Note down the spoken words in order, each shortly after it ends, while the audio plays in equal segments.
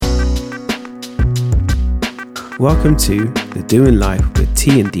Welcome to the Doing Life with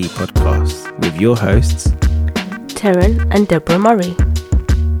T&D podcast with your hosts, Taryn and Deborah Murray.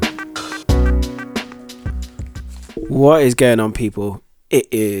 What is going on, people? It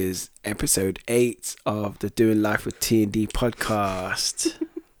is episode 8 of the Doing Life with T&D podcast.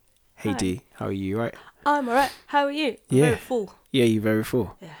 Hey Hi. D, how are you? Right? I'm alright. How are you? I'm Yeah. very full. Yeah, you're very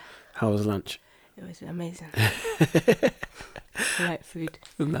full. Yeah. How was lunch? It was amazing. I like food.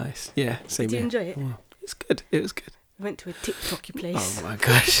 Nice. Yeah, same Did you here. enjoy it? Well, it's good. It was good. We went to a TikToky place. Oh my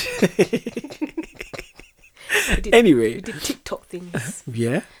gosh. We Anyway, did TikTok things.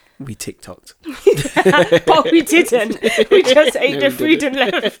 yeah, we TikToked. But we didn't. We just ate No, the we food and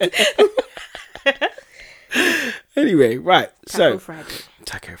left. Anyway, right. Taco So, Friday.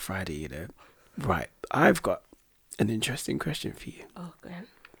 Taco Friday, you know. Right. I've got an interesting question for you. Oh, go ahead.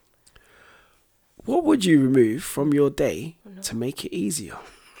 What would you remove from your day to make it easier?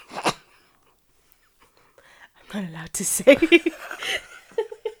 I'm not allowed to say.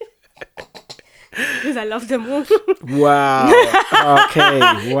 Because I love them all. Wow.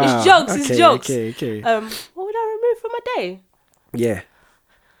 Okay. Wow. It's jokes, it's Okay, jokes. Okay. What would I remove from my day? Yeah.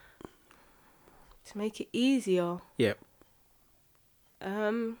 To make it easier. Yep.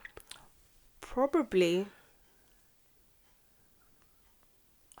 Probably.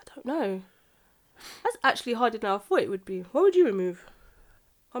 I don't know. That's actually harder than I thought it would be. What would you remove?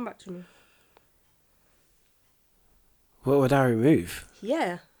 Come back to me. What would I remove?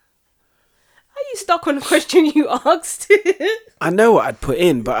 Yeah. Are you stuck on the question you asked? I know what I'd put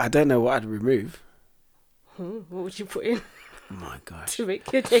in, but I don't know what I'd remove. What would you put in Oh my gosh. to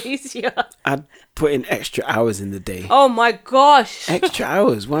make your day easier? I'd put in extra hours in the day. Oh my gosh. Extra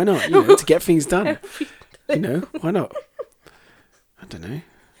hours, why not? You know, to get things done. You know, why not? I don't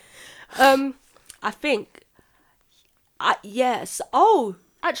know. I think. Yes. Oh,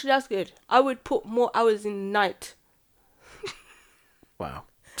 actually, that's good. I would put more hours in the night. Wow.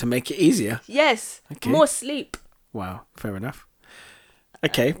 To make it easier. Yes. Okay. More sleep. Wow. Fair enough.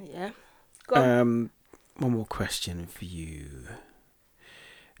 Okay. Yeah. Go on. One more question for you.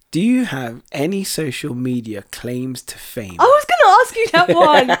 Do you have any social media claims to fame? I was going to ask you that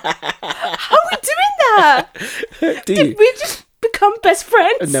one. How are we doing that? Do Did you? we just become best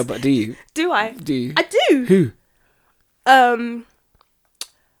friends? No, but do you? Do I? Do you? I do. Who?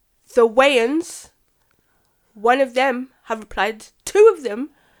 The Wayans, one of them have replied, two of them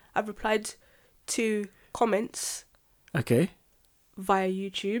have replied to comments Okay. via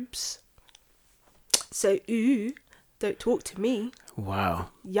YouTube's. So, ooh, don't talk to me. Wow.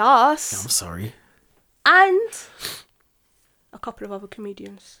 Yes. I'm sorry. And a couple of other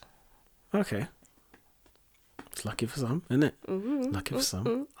comedians. Okay. It's lucky for some, isn't it? Lucky for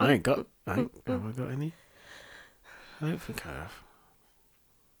some. I ain't got. Have I got any? I don't think I have.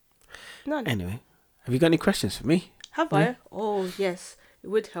 None. Anyway, have you got any questions for me? Have I? Oh, yes. It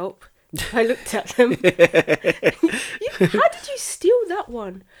would help. I looked at them. How did you steal that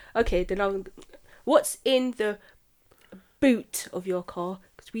one? Okay, then what's in the boot of your car?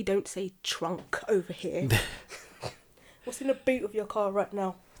 Because we don't say trunk over here. What's in the boot of your car right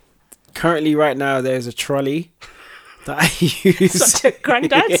now? Currently, right now, there's a trolley that I use. Such a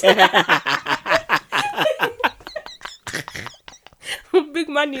granddad. Big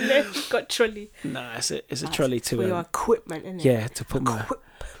man in there. Got trolley. Nah, it's a trolley For your to equipment, isn't it? yeah, to put my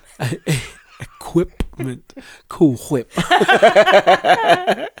equipment. Cool whip.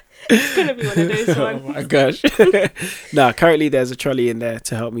 It's going to be one of those Oh ones. my gosh. Nah, currently there's a trolley in there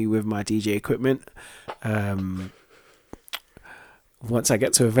to help me with my DJ equipment. Once I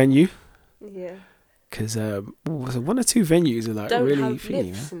get to a venue, Yeah. because one or two venues are like Don't really have thingy,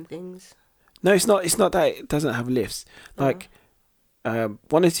 lifts man. and things. No, it's not. It's not that it doesn't have lifts. Like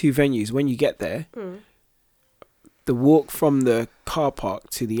one or two venues, when you get there, the walk from the car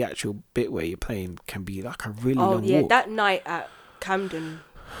park to the actual bit where you're playing can be like a really long walk. That night at Camden.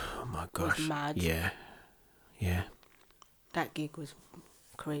 Oh my gosh. Was mad. Yeah. That gig was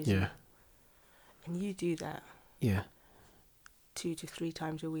crazy. Yeah. And you do that Yeah. 2 to 3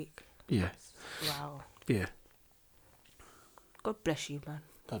 times a week. Yeah. Wow. Yeah. God bless you, man.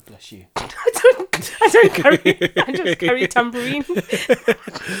 God bless you. I don't carry. I just carry tambourine.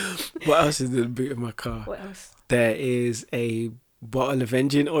 What else is in the boot of my car? What else? There is a bottle of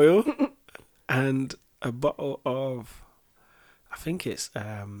engine oil and a bottle of, I think it's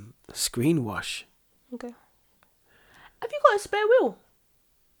screen wash. Okay. Have you got a spare wheel?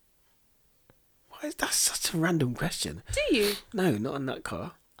 Why is that such a random question? Do you? No, not on that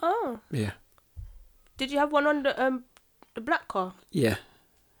car. Oh. Yeah. Did you have one on the black car? Yeah.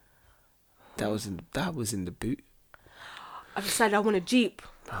 That was in the boot. I decided I want a Jeep.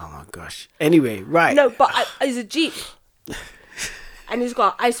 Oh my gosh. Anyway, right. No, but it's a Jeep. And it's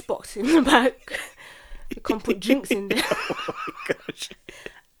got an ice box in the back. You can't put drinks in there. Oh my gosh.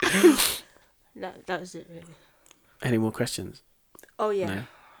 That was it, really. Any more questions? Oh, yeah. No?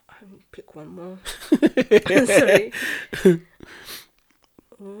 I'll pick one more. Sorry.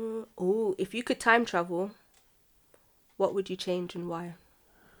 Oh, if you could time travel, what would you change and why?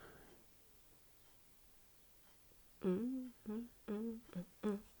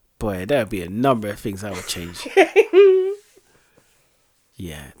 Boy, there would be a number of things I would change.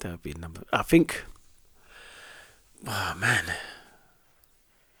 Yeah, there would be a number. I think... Oh, man.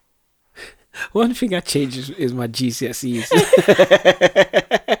 One thing I changed is my GCSEs.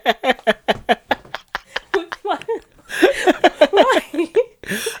 Why?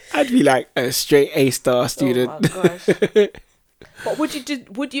 I'd be like a straight A-star student. Oh my gosh. But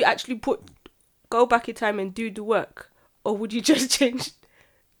would you actually go back in time and do the work? Or would you just change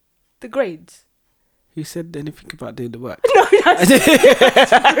the grades? Who said anything about doing the work? No, that's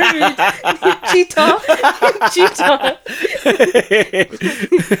rude. Cheater,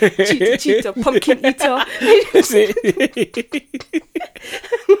 pumpkin eater.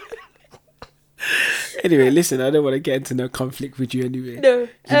 Anyway, listen, I don't want to get into no conflict with you anyway. No. You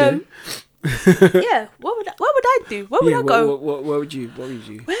know? Yeah. What would I do? Where would I go? What would you? Where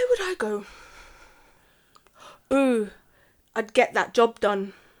would I go? Ooh, I'd get that job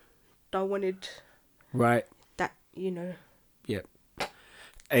done. I wanted. Right. That, you know. Yep.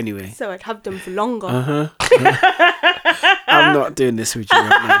 Anyway. So I'd have them for longer. I'm not doing this with you right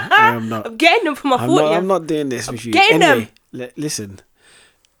now. I am not. I'm getting them for my 40th. I'm not doing this with you. Getting them. Listen.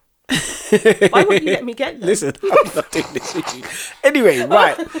 Why won't you let me get them? Listen, I'm not doing this with you. Anyway,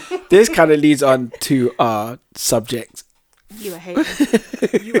 right. This kind of leads on to our subject. You a hater.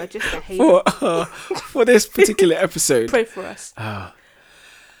 You are just a hater. For this particular episode. Pray for us.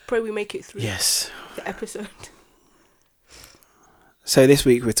 Pray we make it through. Yes. The episode. So this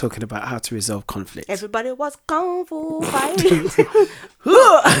week we're talking about how to resolve conflict. Everybody was kung fu fighting.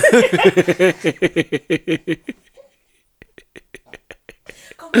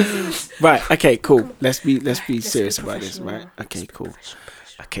 Right, okay, cool. Let's be serious about this, right? Okay, cool.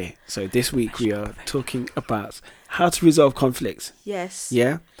 Okay, so this week we are talking about how to resolve conflicts. Yes.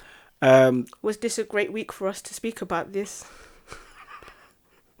 Yeah. Was this a great week for us to speak about this?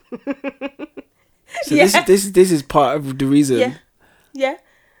 So this is part of the reason. Yeah.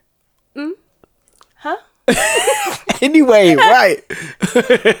 Huh? Anyway, right.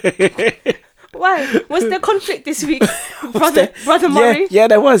 Why? Was there conflict this week, brother Murray? Yeah,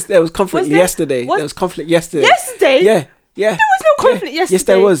 there was conflict yesterday. There was conflict yesterday. Yesterday? Yeah. There was no conflict yesterday. Yes,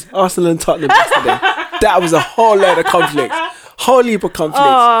 there was. Arsenal and Tottenham yesterday. That was a whole load of conflict. Whole heap of conflict.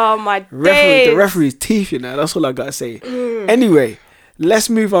 Oh my days. The referee's teeth, you know. That's all I gotta say. Anyway, let's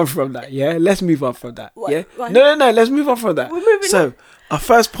move on from that. Yeah, let's move on from that. What? Yeah. What? No. Let's move on from that. We're moving so our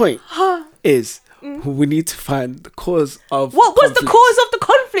first point is we need to find the cause of. What was the conflict. cause of the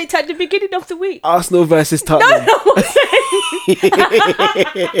conflict at the beginning of the week? Arsenal versus Tottenham.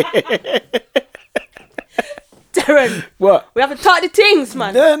 Darren, What? we haven't talked the things,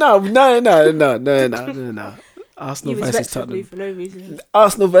 man. No. Arsenal You versus respected me Tottenham. for no reason.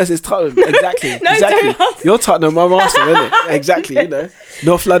 Arsenal versus Tottenham. Exactly. No, exactly. don't. You're Tottenham, I'm Arsenal, isn't it? Exactly. You know,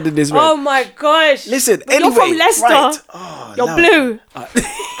 North London is red. Oh my gosh. Listen, But anyway, you're from Leicester. right. Oh, You're Lord. blue.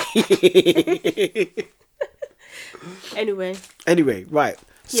 Anyway, right.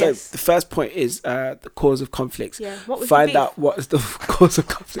 So Yes. the first point is the cause of conflicts. Yeah. What was Find the beef? out what the cause of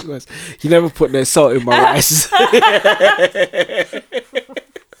conflict was. You never put no salt in my rice.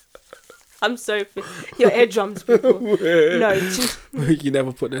 I'm sorry for your eardrums, people. No, You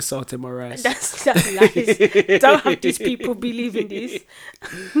never put no salt in my rice. that's lies. Don't have these people believing this.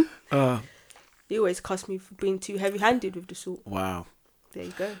 They always cuss me for being too heavy-handed with the salt. Wow. There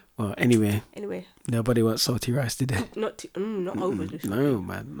you go. Well, anyway, Anyway, nobody wants salty rice, did they? not over the salt. No,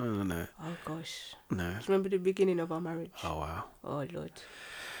 man. No. Oh gosh. No. Do you remember the beginning of our marriage? Oh, wow. Oh Lord.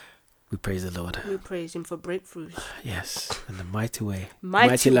 We praise the Lord. We praise him for breakthroughs. Yes. In the mighty way.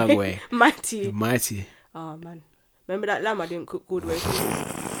 Mighty long way. Mighty. Mighty. Oh man. Remember that lamb I didn't cook good way?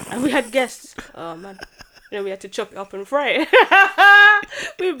 And we had guests. Oh man. Then we had to chop it up and fry it.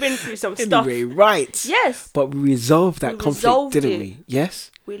 We've been through some stuff. Anyway, right. Yes. But we resolved that conflict, didn't we?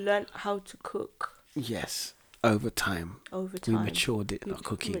 Yes? We learned how to cook. Yes. Over time. We matured it in our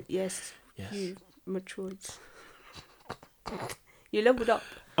cooking. Yes. Yes. You matured. You leveled up.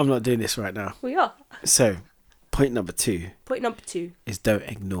 I'm not doing this right now. We are. So, point number 2 is don't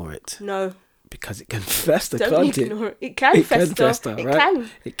ignore it. No. Because it can fester, Don't can't it? ignore it. It can fester. It right?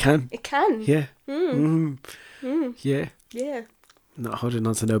 It can. It can. Yeah. Yeah. Yeah. Not holding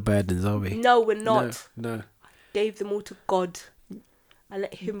on to no burdens, are we? No, we're not. No. Gave them all to God. I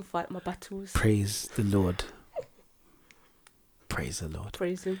let Him fight my battles. Praise the Lord. Praise the Lord.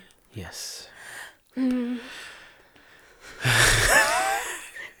 Praise Him. Yes.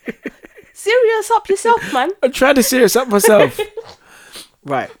 Serious up yourself, man. I'm trying to serious up myself.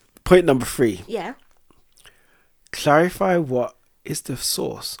 Right. Point number 3. Yeah. Clarify what is the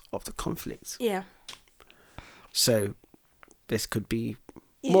source of the conflict. Yeah. So this could be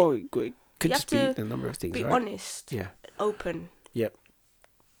Yeah. more. It could You just have be to a number of things. Be right? honest. Yeah. Open. Yep.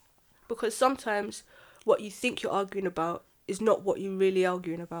 Because sometimes what you think you're arguing about is not what you're really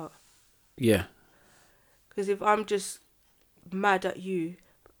arguing about. Yeah. Because if I'm just mad at you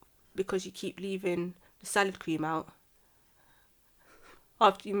because you keep leaving the salad cream out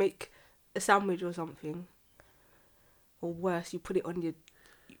after you make a sandwich or something, or worse, you put it on your...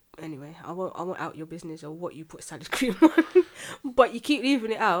 Anyway, I won't out your business or what you put salad cream on, but you keep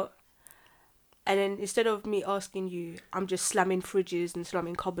leaving it out, and then instead of me asking you, I'm just slamming fridges and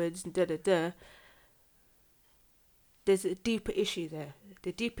slamming cupboards and da-da-da. There's a deeper issue there.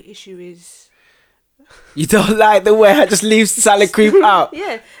 The deeper issue is... You don't like the way I just leave salad cream out.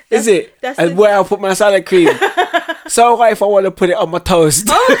 Yeah. Is it? That's And where I put my salad cream. So what if I want to put it on my toast?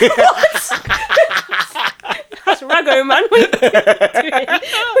 That's Rago, man. What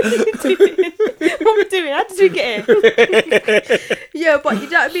are you doing? What are we doing? How did you get here? Yeah, but you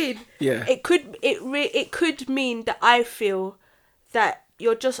know what I mean? Yeah. It could mean that I feel that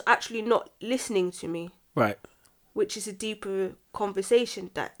you're just actually not listening to me. Right. Which is a deeper conversation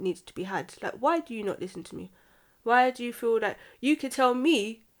that needs to be had. Like, why do you not listen to me? Why do you feel that you could tell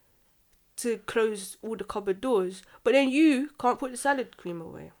me to close all the cupboard doors, but then you can't put the salad cream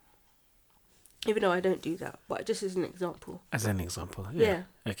away? Even though I don't do that, but just as an example. As an example, yeah.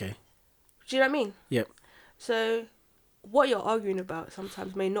 Okay. Do you know what I mean? Yep. So, what you're arguing about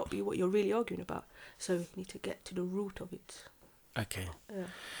sometimes may not be what you're really arguing about. So, you need to get to the root of it. Okay. Yeah.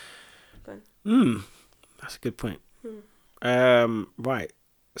 Go on. That's a good point. Right.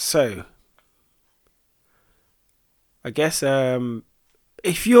 So, I guess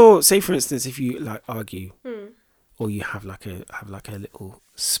if you're, say for instance, if you like argue, or you have like a little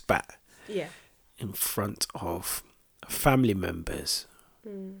spat, Yeah. in front of family members,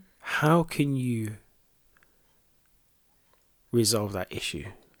 how can you resolve that issue?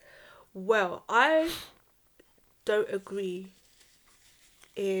 Well, I don't agree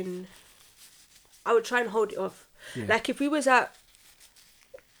in... I would try and hold it off. Yeah. Like if we was at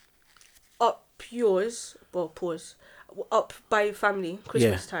up by your family,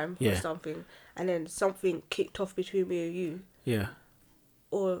 Christmas time or something, and then something kicked off between me and you. Yeah.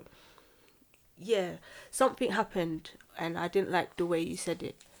 Or, something happened and I didn't like the way you said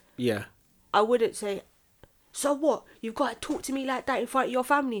it. Yeah. I wouldn't say, so what? You've got to talk to me like that in front of your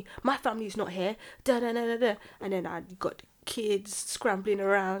family. My family's not here. Da da da da da. And then I got kids scrambling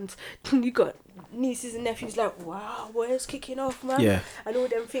around. You got nieces and nephews like, wow, where's kicking off, man? Yeah. And all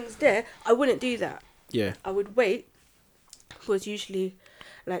them things there. I wouldn't do that. Yeah. I would wait. Because usually,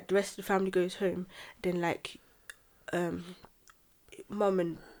 like, the rest of the family goes home. Then, like, mum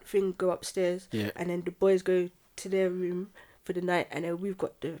and thing go upstairs. Yeah. And then the boys go to their room for the night. And then we've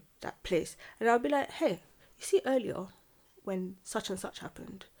got that place. And I'll be like, hey, you see earlier when such and such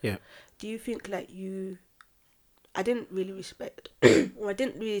happened? Yeah. Do you think, like, I didn't really respect, or I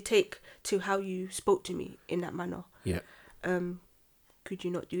didn't really take to how you spoke to me in that manner. Yeah. Could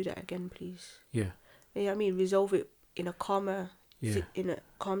you not do that again, please? Yeah. You know what I mean? Resolve it in a calmer, in a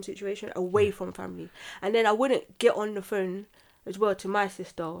calm situation, away from family. And then I wouldn't get on the phone as well to my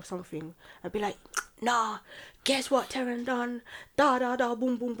sister or something. I'd be like, nah, guess what Terran done? Da da da,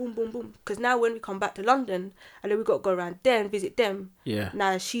 boom boom boom boom boom. Because now when we come back to London, and then we got to go around there and visit them. Yeah.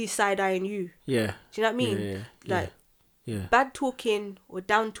 Now she's side-eyeing you. Yeah. Do you know what I mean? Yeah. Like, yeah. bad talking or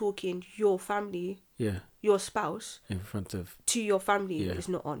down talking your family, your spouse, in front of to your family is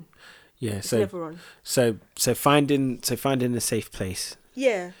not on. Yeah. It's never on. So finding a safe place.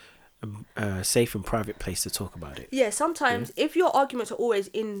 Yeah. A safe and private place to talk about it. Yeah. Sometimes if your arguments are always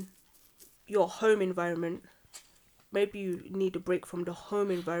in your home environment, maybe you need a break from the home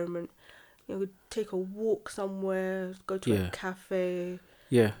environment. You know, take a walk somewhere, go to a cafe.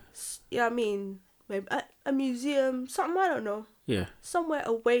 Yeah. You know what I mean? Maybe a museum, something, I don't know. Yeah. Somewhere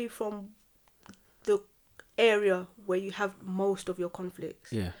away from the area where you have most of your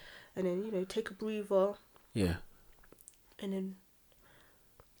conflicts. Yeah. And then, you know, take a breather. Yeah. And then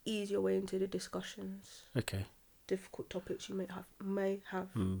ease your way into the discussions. Okay. Difficult topics you may have.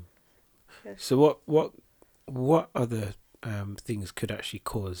 Yes. So what other things could actually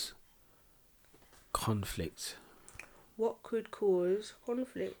cause conflict? What could cause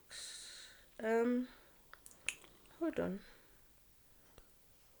conflicts? Hold on.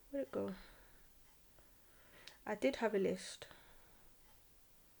 Where'd it go? I did have a list.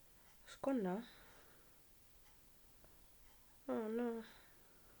 It's gone now. Oh no.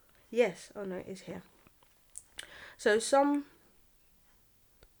 Yes. Oh no, it is here. So some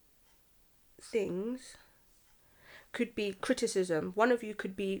things could be criticism. One of you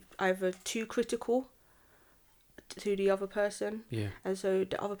could be either too critical to the other person, and so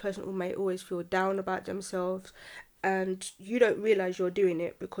the other person may always feel down about themselves, and you don't realize you're doing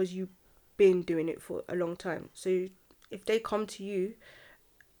it because you've been doing it for a long time. So if they come to you,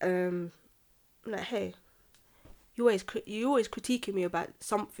 like, hey, you always critiquing me about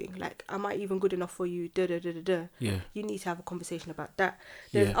something, like, am I even good enough for you? Yeah. You need to have a conversation about that.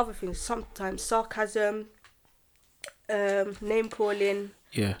 There's other things, sometimes sarcasm, name calling.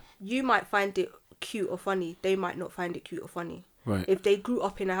 Yeah. You might find it cute or funny, they might not find it cute or funny. Right. If they grew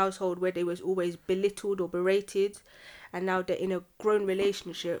up in a household where they was always belittled or berated, and now they're in a grown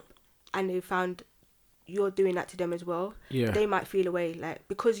relationship and they found you're doing that to them as well, they might feel away, like,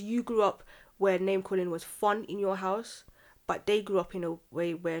 because you grew up where name calling was fun in your house, but they grew up in a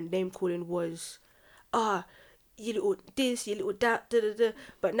way where name calling was, you little this, you little that,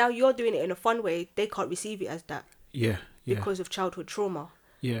 but now you're doing it in a fun way. They can't receive it as that. Yeah. Because of childhood trauma.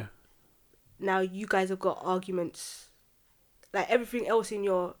 Yeah. Now you guys have got arguments, like everything else in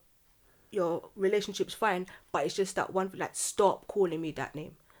your relationship's fine, but it's just that one, like, stop calling me that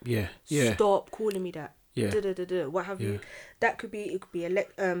name. Yeah. Yeah. Stop calling me that. Yeah. What have you? That could be, it could be a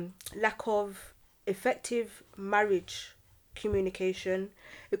lack of effective marriage communication.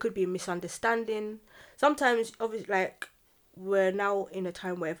 It could be a misunderstanding. Sometimes, obviously, like, we're now in a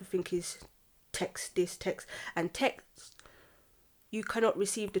time where everything is text, and text. You cannot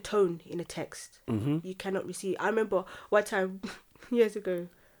receive the tone in a text. Mm-hmm. You cannot receive. I remember one time years ago,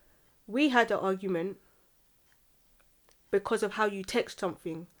 we had an argument because of how you text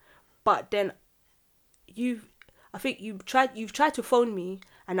something, but then you've tried to phone me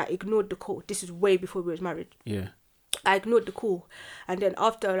and I ignored the call. This is way before we was married. Yeah. I ignored the call, and then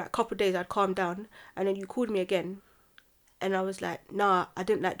after like a couple of days I'd calmed down, and then you called me again, and I was like, nah, I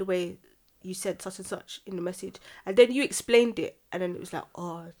didn't like the way you said such and such in the message, and then you explained it, and then it was like,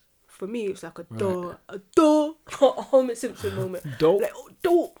 oh, for me it was like a Homer Simpson moment. Like,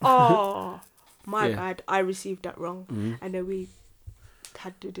 my bad, I received that wrong. Mm-hmm. And then we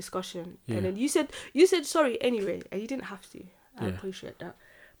had the discussion, and then you said sorry anyway, and you didn't have to. I appreciate that,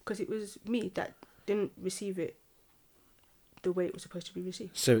 because it was me that didn't receive it the way it was supposed to be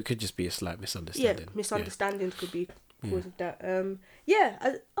received. So it could just be a slight misunderstanding. Misunderstandings could be cause of that.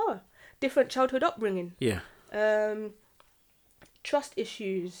 Different childhood upbringing. Yeah. Trust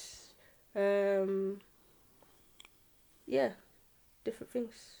issues. Different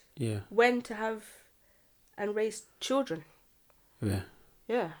things. Yeah. When to have and raise children. Yeah.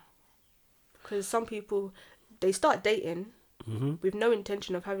 Yeah. Because some people, they start dating with no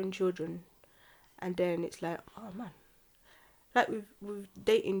intention of having children, and then it's like, oh man, like with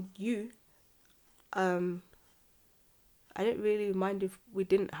dating you, I didn't really mind if we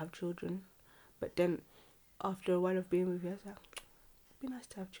didn't have children, but then after a while of being with you, I was like, it'd be nice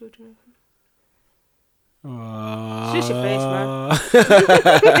to have children with him. Shush your face, man.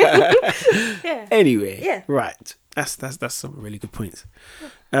 Yeah. Anyway. Yeah. Right. That's some really good points.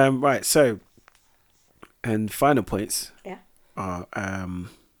 Right. So, and final points. Yeah. Are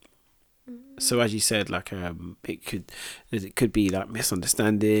so as you said, like it could be like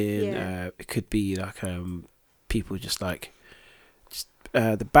misunderstanding. It could be like people just the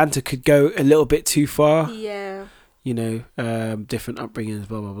banter could go a little bit too far. Yeah. You know, different upbringings,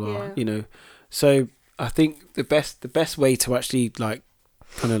 blah blah blah. Yeah. You know, so I think the best way to actually kind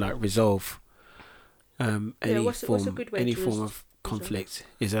of resolve any form of conflict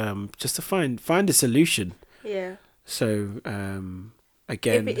is just to find a solution. Yeah. So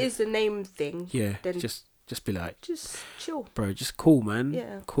again, if it is the name thing, then just be like, just chill, bro. Just call, man.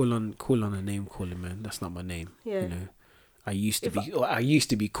 Yeah. Call on a name calling, man. That's not my name. Yeah. You know, I used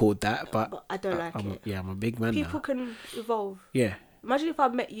to be called that, but I don't like it. Yeah, I'm a big man. People now. can evolve. Yeah. Imagine if I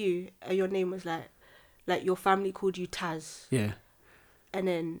met you and your name was like your family called you Taz. Yeah. And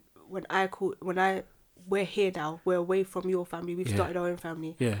then we're here now, we're away from your family, we've started our own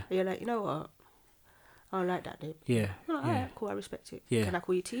family. Yeah. And you're like, you know what? I don't like that name. Yeah. I'm like, alright, cool, I respect it. Yeah. Can I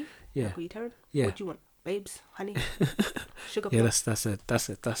call you T? Yeah. Can I call you Taryn? Yeah. What do you want? Babes, honey, sugar. Yeah, plum?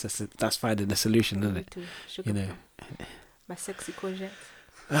 that's finding a solution, isn't it? Sugar You know. plum. My sexy courgette.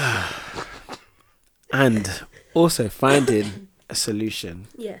 And also finding a solution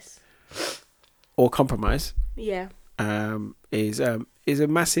Yes. or compromise. Yeah. is a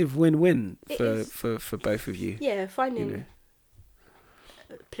massive win-win It for, is. for both of you. Yeah, finding You know.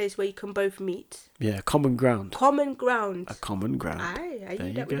 a place where you can both meet. Yeah, common ground. Common ground. A common ground. Aye, I There use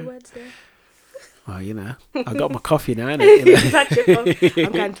you that with go. the words there. Well, you know, I got my coffee now, innit? That's your fault.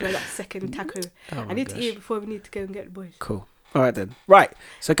 I'm going to that second taco. Oh I my need to gosh. eat it before we need to go and get the boys. Cool. All right then. Right.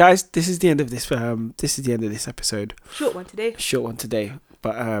 So guys, this is the end of this. This is the end of this episode. Short one today. Short one today,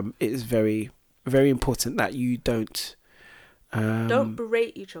 but it is very, very important that you don't. Don't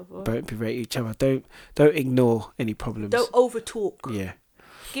berate each other. Don't berate each other. Don't ignore any problems. Don't overtalk. Yeah.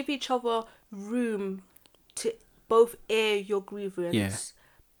 Give each other room to both air your grievance. Yeah.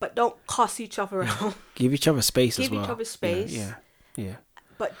 But don't cuss each other out. Give each other space as Give well. each other space. Yeah.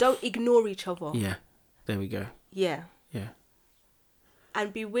 But don't ignore each other. Yeah. There we go. Yeah. Yeah.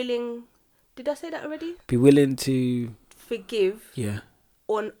 And be willing. Did I say that already? Be willing to. Forgive. Yeah.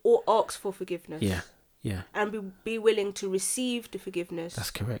 Or ask for forgiveness. Yeah. Yeah. And be willing to receive the forgiveness. That's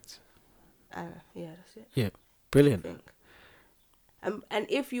correct. Yeah, that's it. Yeah. Brilliant. I think. And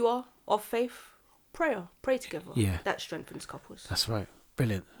if you are of faith, pray together. Yeah. That strengthens couples. That's right.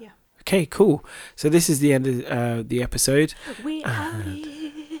 Brilliant. Yeah. Okay, cool. So this is the end of the episode. We out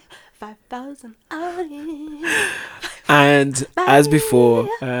here, 5,000 out here. And as before,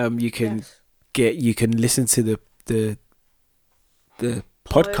 you can Yes. you can listen to the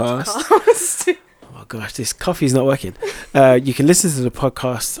podcast. Oh my gosh, this coffee's not working. You can listen to the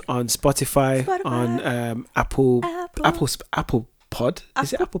podcast on Spotify. On Apple Pod.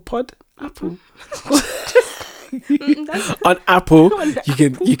 Is it Apple Pod? Apple. On Apple,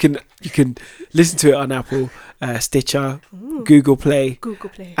 you can listen to it on Apple, Stitcher, Google Play,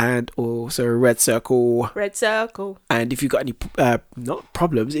 and also Red Circle. And if you've got any not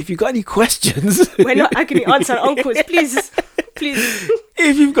problems, if you've got any questions, we're not agony answer uncles, please.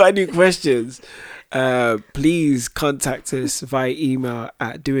 If you've got any questions, please contact us via email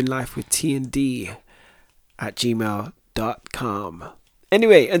at doinglifewithtnd@gmail.com.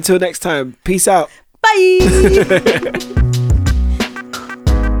 Anyway, until next time, peace out. Bye.